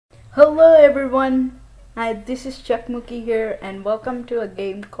Hello everyone, this is Chuck Mookie here and welcome to a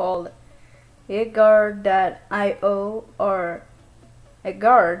game called Agar.io or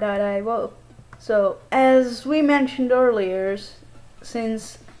Agar.io. So as we mentioned earlier,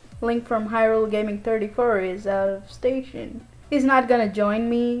 since Link from Hyrule Gaming 34 is out of station, he's not gonna join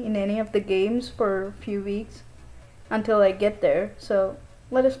me in any of the games for a few weeks until I get there, so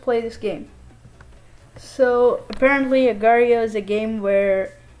let us play this game. So apparently Agar.io is a game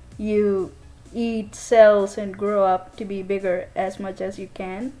where you eat cells and grow up to be bigger as much as you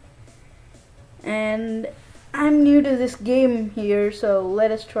can. And I'm new to this game here, so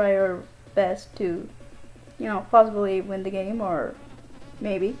let us try our best to, possibly win the game, or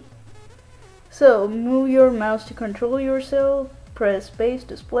maybe. So move your mouse to control yourself, press space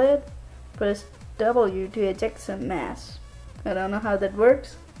to split, press W to eject some mass. I don't know how that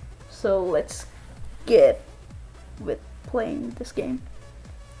works, so let's get with playing this game.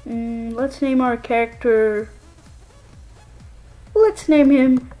 Let's name our character. Let's name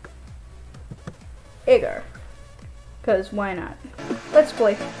him Agar, cause why not? Let's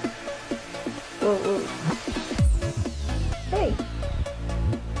play. Whoa, whoa. Hey.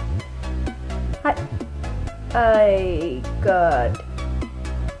 I got.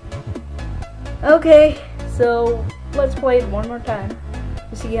 Okay, so let's play it one more time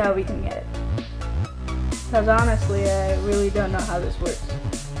to see how we can get it. Cause honestly, I really don't know how this works.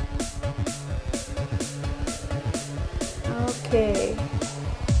 Okay.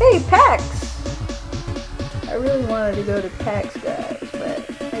 Hey, PAX! I really wanted to go to PAX, guys, but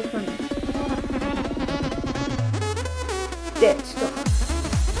I couldn't. Dead stuff.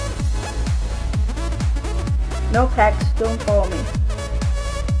 No, PAX, don't follow me.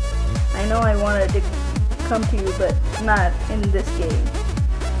 I know I wanted to come to you, but not in this game.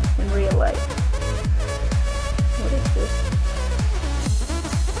 In real life. What is this?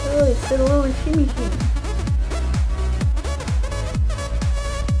 Oh, it's a little shimmy shimmy.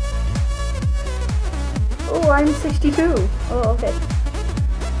 Oh, I'm 62. Oh, okay.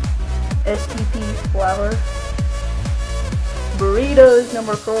 STP flour. Burritos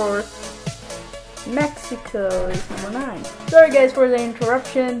number 4. Mexico is number 9. Sorry guys for the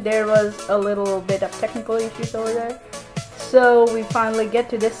interruption. There was a little bit of technical issues over there. So we finally get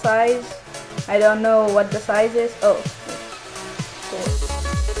to this size. I don't know what the size is. Oh.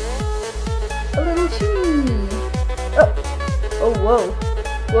 A little shimmy. Oh. Oh, whoa.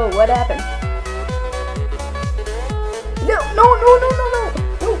 Whoa, what happened? No.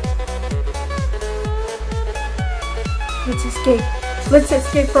 Let's escape. Let's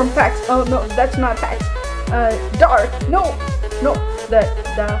escape from PAX. Oh no, that's not PAX. Dark. No. The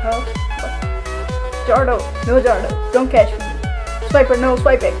house. Jardo. No Jardo. Don't catch me. Swiper, no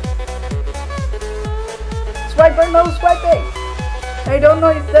swiping. Swiper, no swiping. I don't know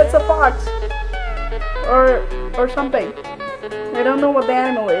if that's a fox or something. I don't know what the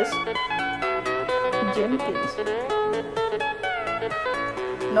animal is. Jenkins.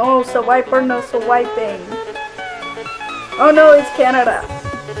 No swiper, no swiping. Oh no, it's Canada.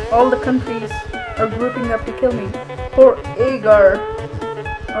 All the countries are grouping up to kill me. Poor Agar.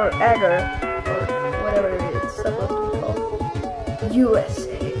 Or Agar. Or whatever it's supposed to be called.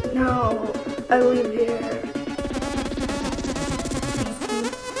 USA. No, I live here.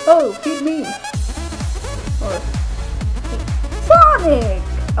 Oh, feed me. Or Sonic.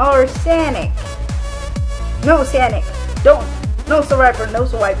 Or Sanic. No, Sanic. Don't. No swiper, no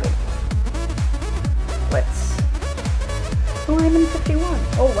swiping. Let's. Oh, I'm in 51.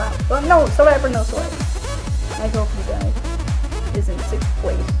 Oh wow. Well, no swiper, no swipe. I hope you guys is in 6th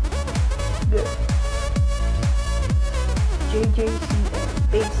place. Good.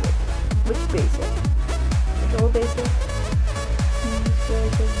 JJCM. Basic. Which basic? Visual basic?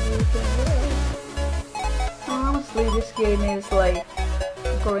 Honestly, this game is like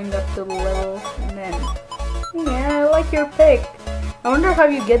going up to the level and then. Yeah, I like your pick. I wonder how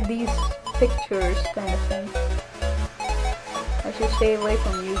you get these pictures kind of thing. I should stay away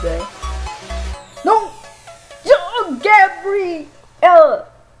from you guys. No! Gabriel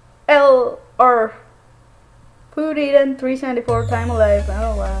or Food Eaten 374 time alive.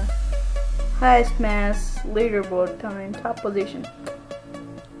 Oh wow. Highest mass, leaderboard time, top position.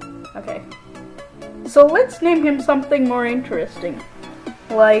 Okay. So let's name him something more interesting.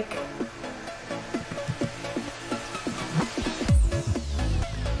 Like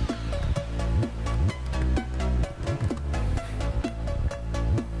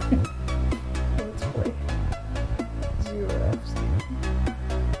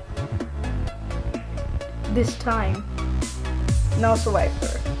this time, no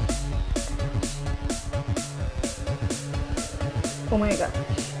swiper. Oh my gosh.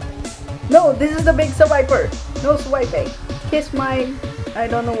 No, this is the big swiper. No swiping. Kiss my... I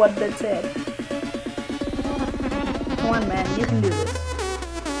don't know what that said. Come on, man. You can do this.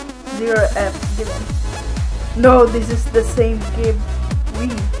 0F given. No, this is the same give.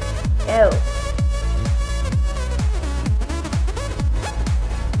 We. L.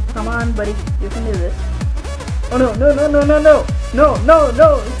 Come on, buddy. You can do this. Oh no, no, no, no, no, no. No, no,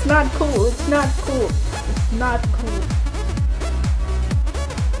 no. It's not cool. It's not cool. It's not cool.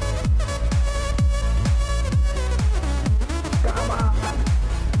 Come on.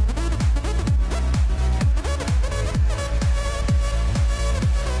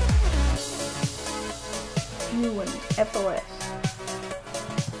 You and FOS.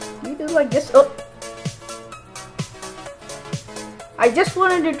 You do like this. Oh. I just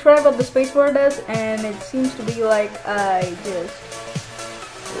wanted to try what the spacebar does, and it seems to be like I just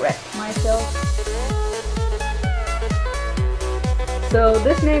wrecked myself. So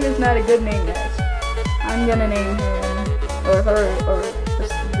this name is not a good name, guys. I'm gonna name him, or her, or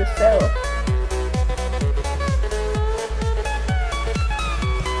the cell.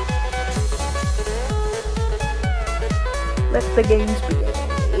 Let the games begin.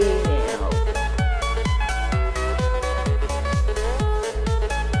 Yeah.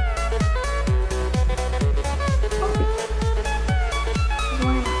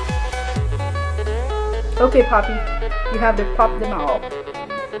 Okay, Poppy, you have to pop them all.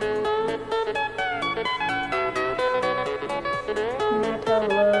 Meta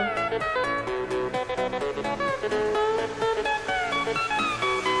love.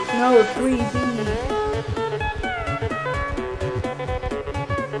 No, 3D.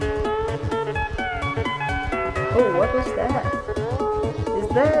 Oh, what was that? Is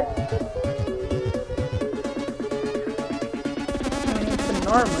that... I mean, it's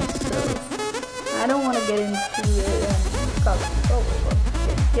enormous, so... I don't want to get into it and cause trouble, but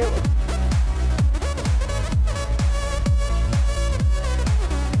get killed.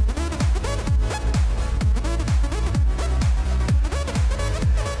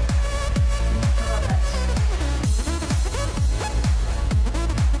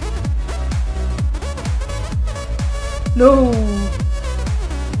 No!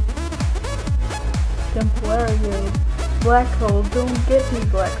 Temporary black hole, don't get me,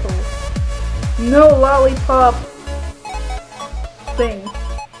 black hole. No lollipop thing.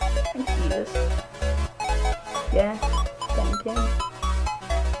 Thank you. Yeah, thank you.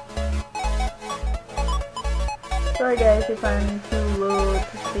 Sorry guys if I'm too low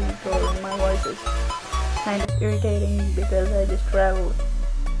to speak or my voice is kind of irritating because I just traveled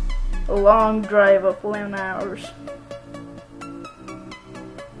a long drive of 11 hours.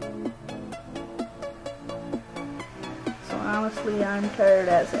 So honestly, I'm tired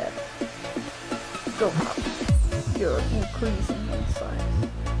as heck. Go up. You're increasing in size.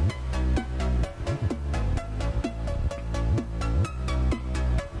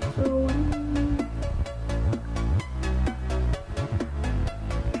 So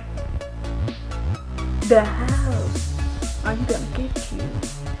the house. I'm gonna get you.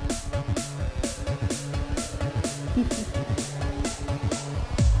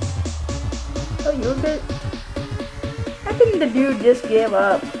 Oh, you're good. I think the dude just gave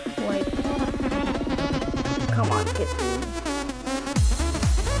up. Like, come on, get me.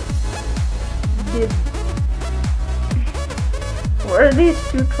 What are these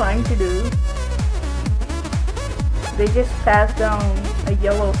two trying to do? They just passed down a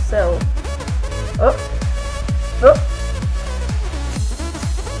yellow cell. Oh! Oh!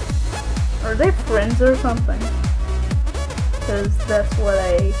 Are they friends or something? Because that's what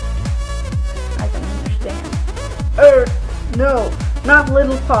I can understand. No! Not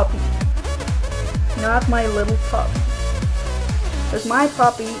little Poppy. Not my little Poppy. Because my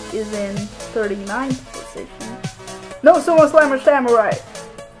Poppy is in 39th position. No, Sumo Slammer Samurai!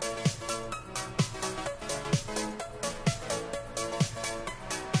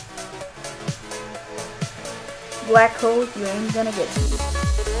 Black hole, you ain't gonna get me.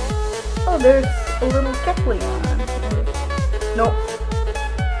 Oh, there's a little Kecleon. Nope.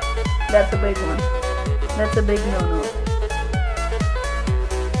 That's a big one. That's a big no-no.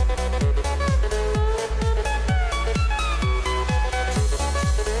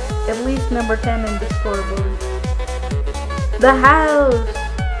 At least number 10 in the scoreboard. The house!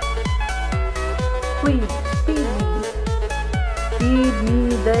 Please, feed me. Feed me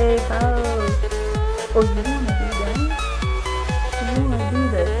the house. Oh, you wanna do that? You wanna do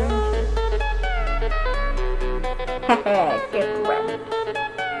that, don't you? Haha, get wrecked.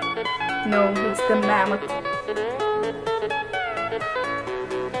 No, it's the mammoth.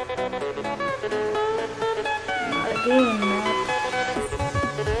 Not again, Matt.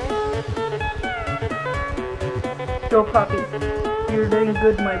 Go Poppy. You're doing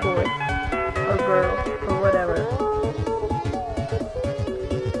good, my boy. Or girl. Or whatever.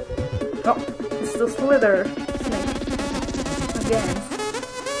 Oh, it's the Slither snake. Again.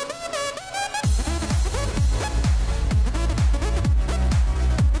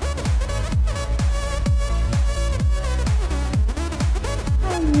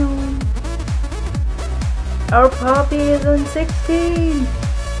 Our Poppy is on 16!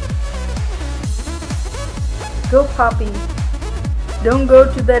 Go Poppy! Don't go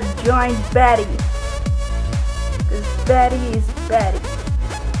to that giant baddie! Cause baddie is baddie.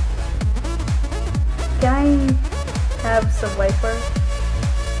 Can I have Survivor?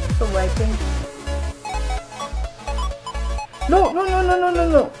 Surviving? No!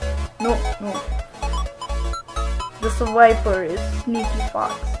 No! The Survivor is Sneaky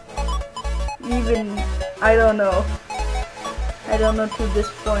Fox. Even I don't know to this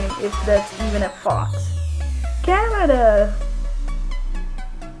point if that's even a fox. Canada!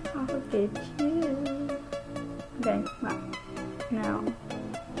 I'll get you. Okay, now.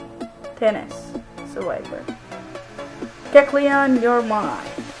 Tennis. Survivor. Kecleon, you're mine.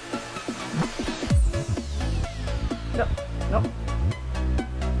 No.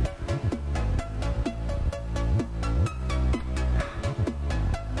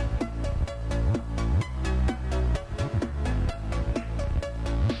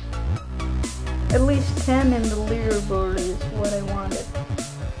 At least 10 in the leaderboard is what I wanted.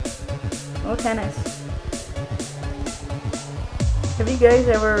 No tennis. Have you guys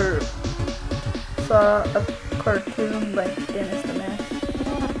ever saw a cartoon like Dennis the Menace?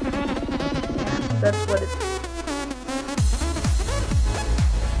 Yeah, that's what it's.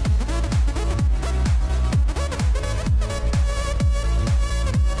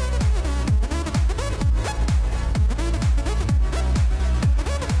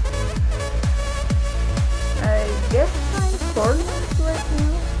 I guess I'm corners right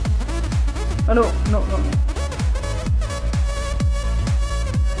now. Oh no.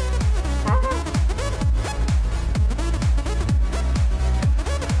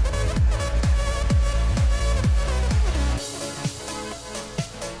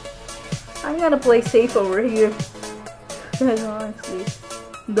 I'm gonna play safe over here. Because honestly,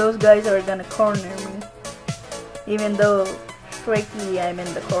 those guys are gonna corner me. Even though, strikely, I'm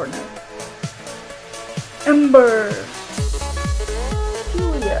in the corner. Ember!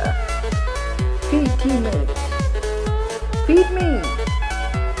 Julia! Feed teammates! Feed me!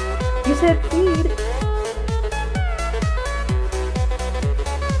 You said feed!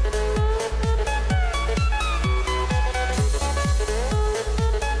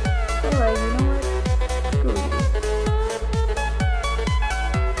 Alright, you know what? Screw you.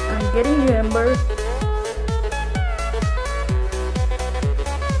 I'm getting you, Ember.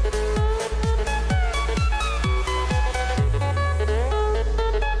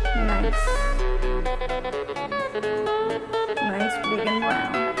 Nice, big and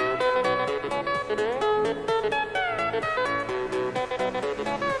round.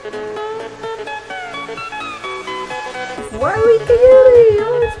 Wily Coyote!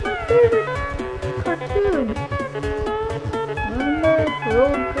 Oh, it's my favorite cartoon. Remember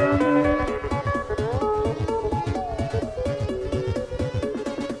Roadrunner?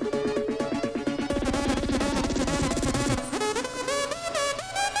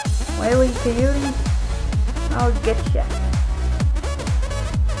 Wily Coyote, I'll get ya.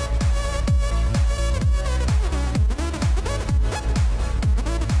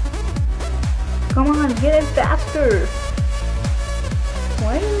 Come on, get it faster!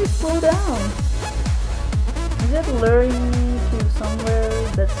 Why do we slow down? Is it luring me to somewhere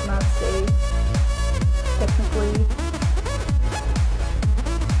that's not safe? Technically.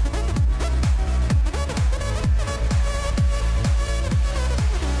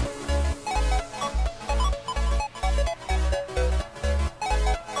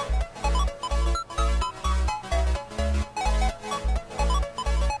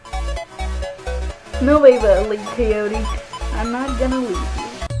 No way, Wily Coyote. I'm not gonna leave you.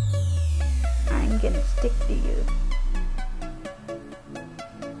 I'm gonna stick to you.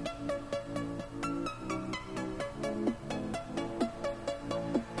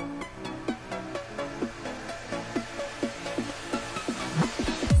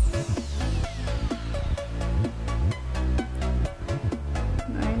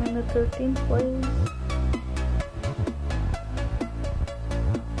 I'm in the 13th place.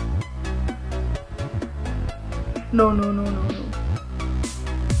 No.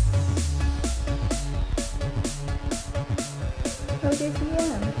 Oh, there's the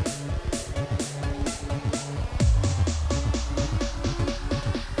end.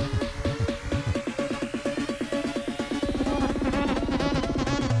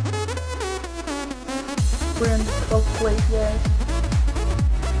 We're in 12th place, guys.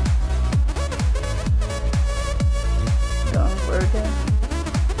 Don't worry.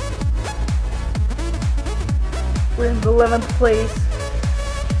 We're in the 11th place.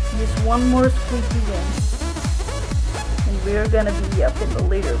 Just one more squeaky win. And we're gonna be up in the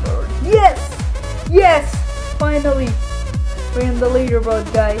leaderboard. Yes! Yes! Finally! We're in the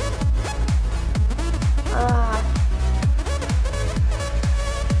leaderboard, guys. I'm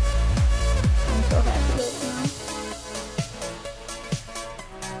so happy right now.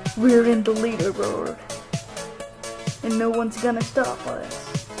 We're in the leaderboard. And no one's gonna stop us.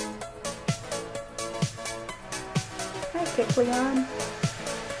 Hi, Kick Leon.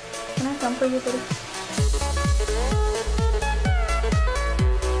 Can I come for you, buddy?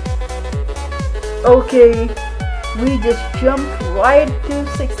 Okay, we just jumped right to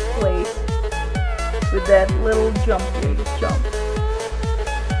 6th place with that little jump we jumped.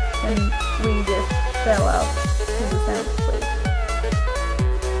 And we just fell out to the 7th place.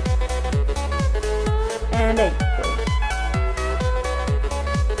 And 8th place.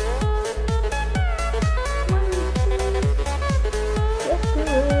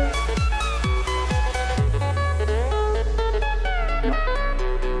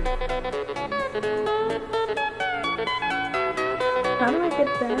 How do I get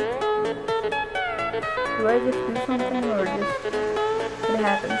that? Do I just do something or just it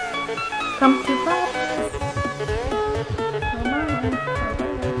happens? Come to fast. Come on.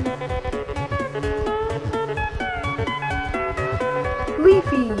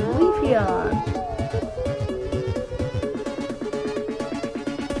 Leafy on.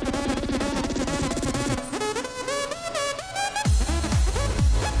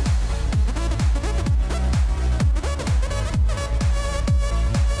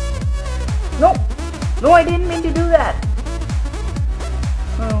 No! No, I didn't mean to do that!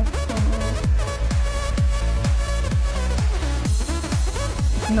 Oh,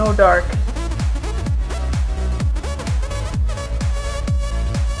 no dark.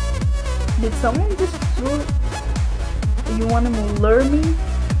 Did someone just throw it? You wanna lure me?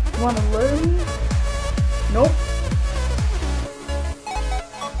 You wanna lure me? Nope.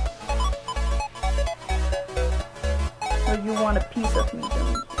 Or you want a piece of me,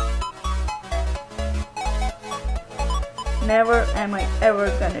 don't you? Never am I ever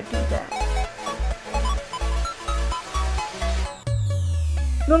gonna do that.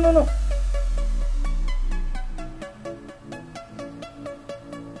 No, no, no.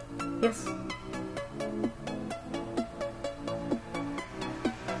 Yes.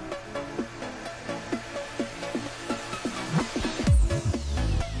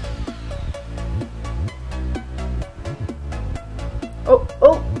 Oh,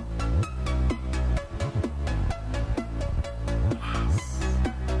 oh.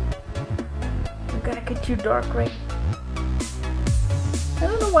 Get you dark right. I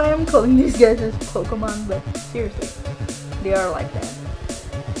don't know why I'm calling these guys as Pokemon, but seriously, they are like that.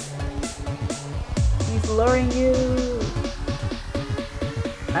 He's luring you.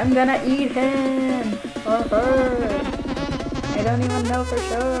 I'm gonna eat him or her. I don't even know for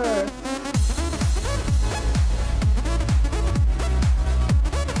sure.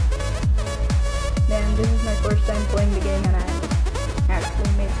 Damn, this is my first time playing the game and I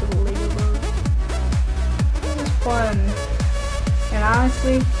actually made it to the leaderboard. Fun. And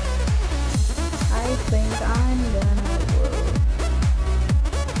honestly, I think I'm gonna win.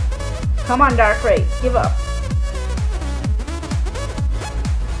 Come on, Darkrai, give up.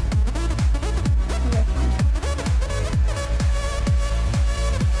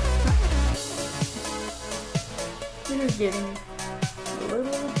 This is getting a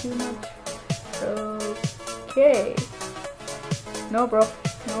little too much. Okay. No, bro.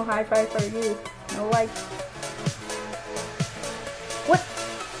 No high five for you. No likes.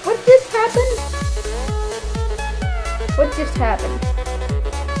 What just happened? What just happened?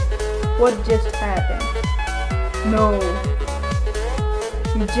 What just happened? No.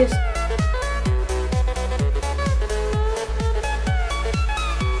 You just...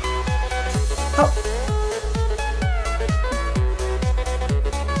 Oh.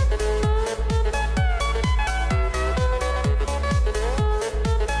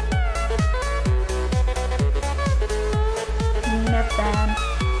 Nathan.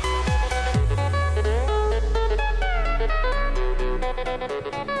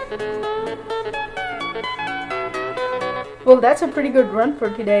 Well, that's a pretty good run for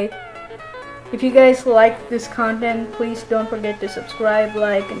today. If you guys like this content, please don't forget to subscribe,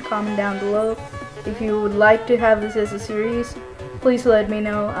 like, and comment down below. If you would like to have this as a series, please let me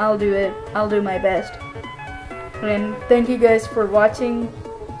know. I'll do it. I'll do my best. And thank you guys for watching.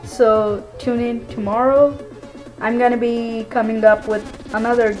 So tune in tomorrow. I'm gonna be coming up with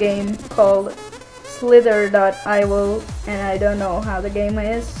another game called Slither.io, and I don't know how the game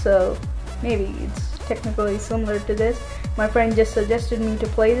is, so maybe it's technically similar to this. My friend just suggested me to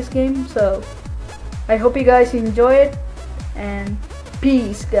play this game, so I hope you guys enjoy it, and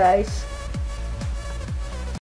peace guys.